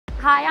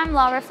Hi, I'm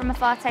Laura from A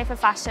Forte For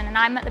Fashion and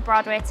I'm at the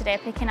Broadway today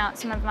picking out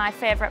some of my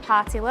favourite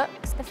party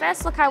looks. The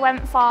first look I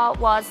went for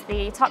was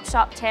the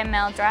Topshop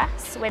chainmail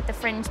dress with the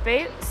fringe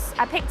boots.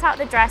 I picked out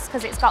the dress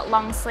because it's got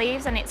long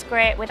sleeves and it's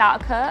great without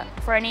a coat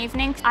for an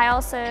evening. I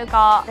also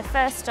got the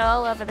fur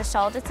stole over the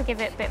shoulder to give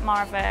it a bit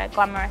more of a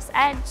glamorous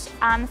edge,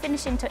 and the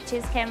finishing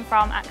touches came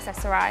from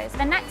Accessorize.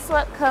 The next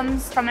look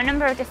comes from a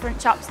number of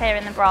different shops here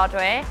in the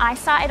Broadway. I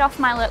started off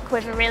my look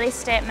with a really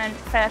statement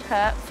fur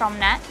coat from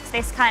Next.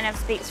 This kind of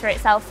speaks for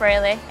itself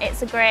really.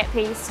 It's a great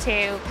piece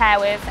to pair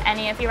with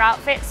any of your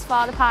outfits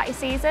for the party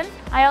season.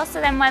 I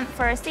also then went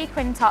for a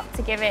sequin top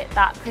to give it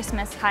that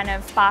Christmas kind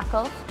of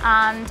sparkle,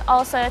 and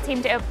also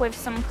teamed it up with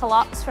some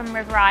culottes from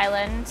River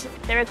Island.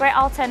 They're a great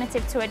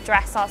alternative to a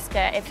dress or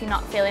skirt if you're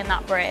not feeling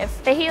that brave.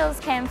 The heels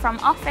came from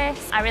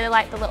Office. I really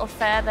like the little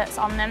fur that's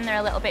on them. They're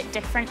a little bit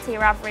different to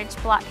your average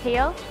black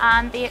heel.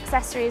 And the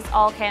accessories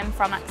all came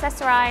from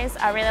Accessorize.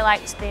 I really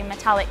liked the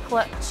metallic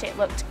clutch. It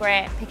looked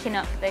great picking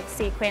up the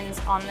sequins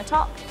on the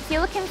top. If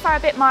you're looking for a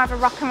bit more of a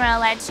rock and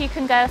roll edge, you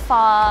can go for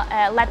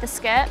a leather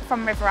skirt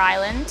from River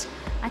Island.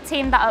 I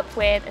teamed that up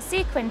with a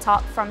sequin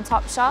top from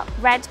Topshop,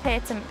 red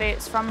patent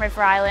boots from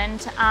River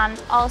Island,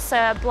 and also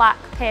a black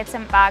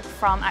patent bag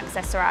from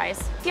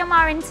Accessorize. If you're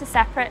more into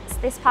separates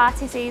this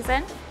party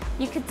season,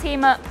 you could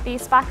team up the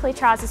sparkly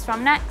trousers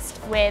from Next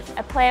with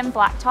a plain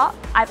black top.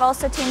 I've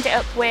also teamed it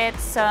up with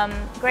some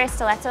grey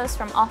stilettos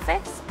from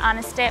Office and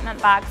a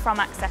statement bag from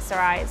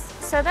Accessorize.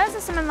 So those are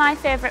some of my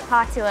favourite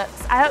party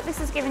looks. I hope this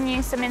has given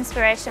you some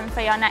inspiration for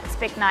your next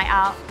big night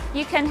out.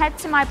 You can head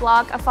to my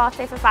blog, A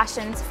Forte For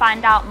Fashion, to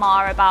find out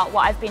more about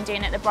what I've been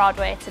doing at the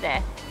Broadway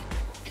today.